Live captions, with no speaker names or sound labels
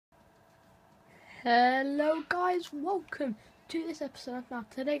Hello guys, welcome to this episode. Now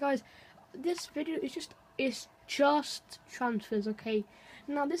today guys, this video is just transfers, okay?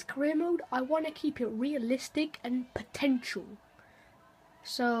 Now this career mode, I want to keep it realistic and potential.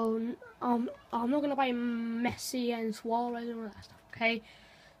 So I'm not gonna buy Messi and Suarez and all that stuff, okay?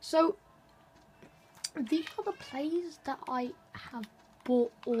 So these are the players that I have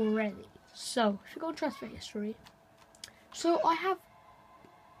bought already. So if you go on transfer history, so I have.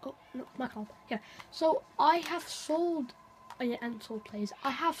 Oh no, my card. Yeah. So I have sold, and sold players.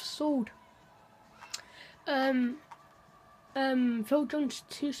 I have sold Phil Jones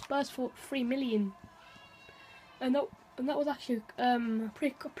to Spurs for 3 million, and that was actually a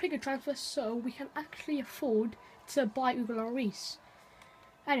pretty good transfer. So we can actually afford to buy Hugo Lloris.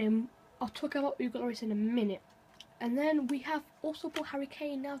 And I'll talk about Hugo Lloris in a minute. And then we have also bought Harry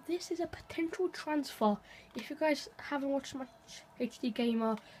Kane. Now this is a potential transfer. If you guys haven't watched much HD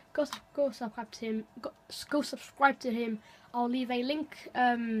Gamer, go subscribe to him. Go subscribe to him. I'll leave a link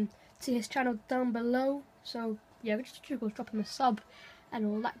to his channel down below. So yeah, just go drop him a sub and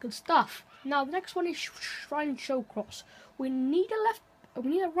all that good stuff. Now the next one is Shrine Showcross. We need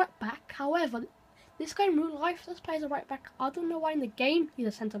a right back. However, this guy in real life, this plays a right back. I don't know why in the game he's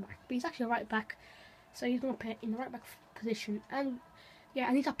a centre back, but he's actually a right back. So he's going to play in the right back position, and yeah,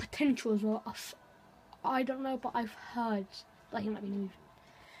 and he's got potential as well. I don't know, but I've heard that he might be moving.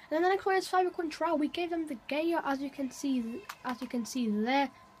 And then the next one is Fabio Contral. We gave them the Gaya, as you can see there.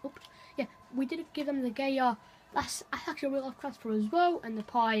 Oops, yeah, we did give them the Gaya. That's actually a real life transfer as well, and the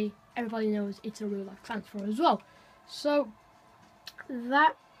Pi, everybody knows it's a real life transfer as well. So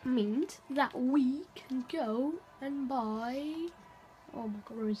that means that we can go and buy. Oh my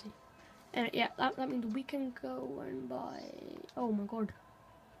God, where is he? And yeah, that means we can go and buy. Oh my God!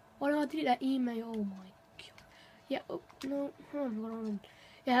 Oh no, I did that email. Oh my God! Yeah. Oh no. Oh my God.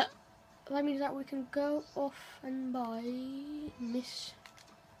 Yeah. That means that we can go off and buy Miss.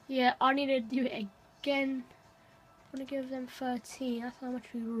 Yeah, I need to do it again. I'm gonna give them 13. That's how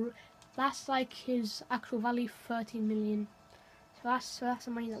much we. That's like his actual value, 13 million. So that's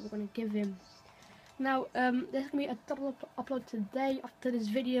the money that we're gonna give him. Now, there's gonna be a double upload today after this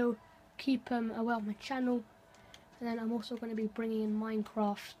video. Keep aware of my channel, and then I'm also going to be bringing in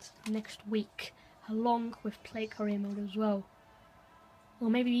Minecraft next week along with Play Career Mode as well, or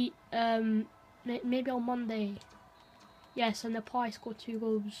maybe maybe on Monday. Yes, and the Pi scored 2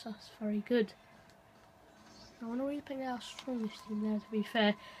 goals. That's very good. I want to really pick our strongest team there, to be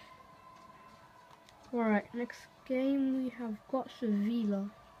fair. Alright, next game we have got Sevilla.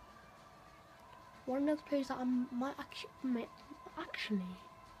 One of those players that I might actually.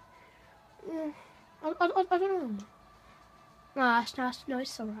 I don't know. No,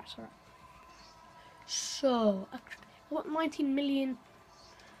 it's alright, So, I got 19 million.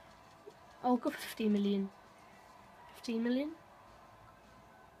 I'll go for 15 million. 15 million?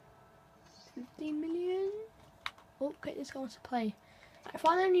 15 million? Okay, this guy wants to play. If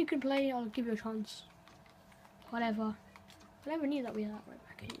I know you can play, I'll give you a chance. Whatever. I never knew that we had that right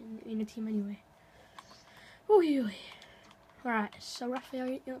back in the team anyway. Alright, so Raphael,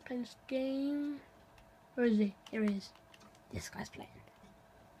 you're not playing this game. Where is he? Here he is. This guy's playing.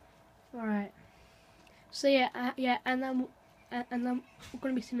 Alright. So yeah, and then we're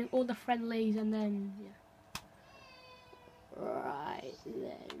gonna be sending all the friendlies, and then yeah. Right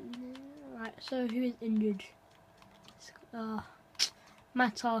then. Right. So who is injured?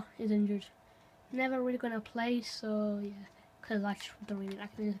 Mata is injured. Never really gonna play. So yeah, because I just don't really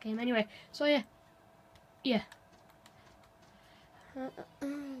like this game anyway. So yeah.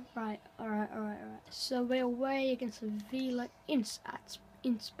 Right. So we're away against Sevilla in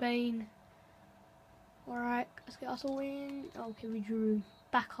Spain. Alright, let's get us a win. Okay, we drew.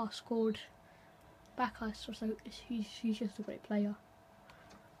 Bacca scored. Bacca, he's just a great player.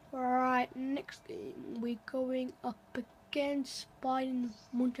 Alright, next game we're going up against Bayern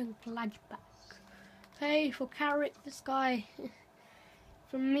Mönchengladbach. Hey, for Carrick, this guy,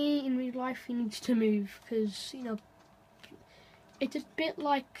 for me in real life, he needs to move because you know it's a bit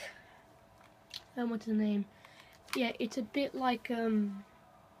like what's his name? Yeah, it's a bit like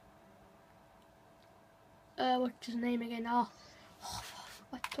what's his name again? I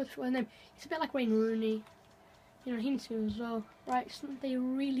totally forgot his name. It's a bit like Wayne Rooney. You know, he needs to as well. Right, so they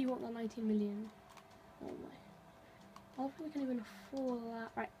really want that 19 million. Oh my. I don't think we can even afford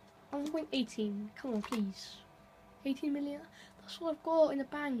that. Right, I'm going 18. Come on, please. 18 million? That's what I've got in the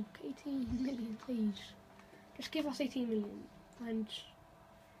bank. 18 million, please. Just give us 18 million. And,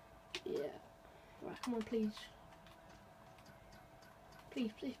 yeah. Right, come on, please.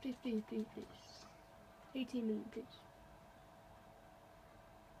 Please. 18 million, please.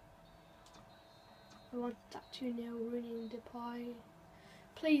 I want that 2-0 winning Depay.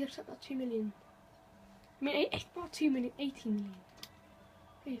 Please accept that 2 million. I mean, not 2 million, 18 million.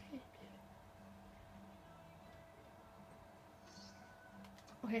 Please.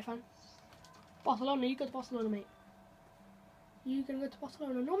 Okay, fine. Barcelona, you go to Barcelona, mate. You gonna go to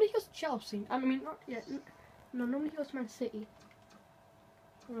Barcelona? Normally he goes to Chelsea. I mean, not yet. No, normally he goes to Man City.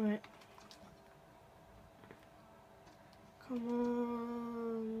 Alright. Come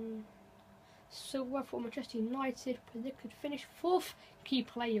on. Silver for Manchester United. Predicted finish 4th. Key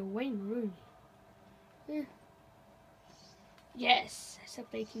player Wayne Rooney. Yeah. Yes,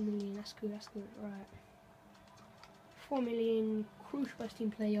 except 18 million. That's good. That's good. Right. 4 million. Crucial best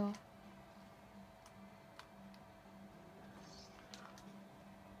team player.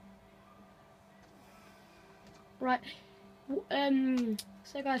 Right.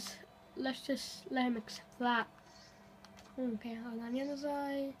 So guys, let's just let him accept that. Okay, on the other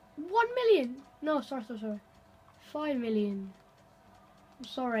side, 1 million. No, sorry. 5 million. I'm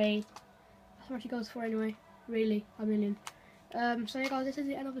sorry. That's how much he goes for anyway. Really, 1 million. So yeah, guys, this is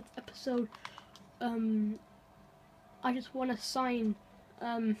the end of the episode. I just want to sign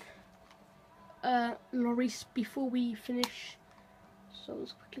Lloris before we finish. So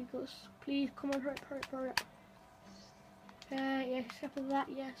let's quickly go. Please, come on, hurry up. Yeah, except for that,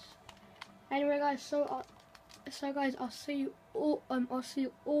 yes. Anyway, guys, so guys, I'll see you all. I'll see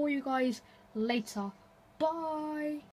all you guys later. Bye.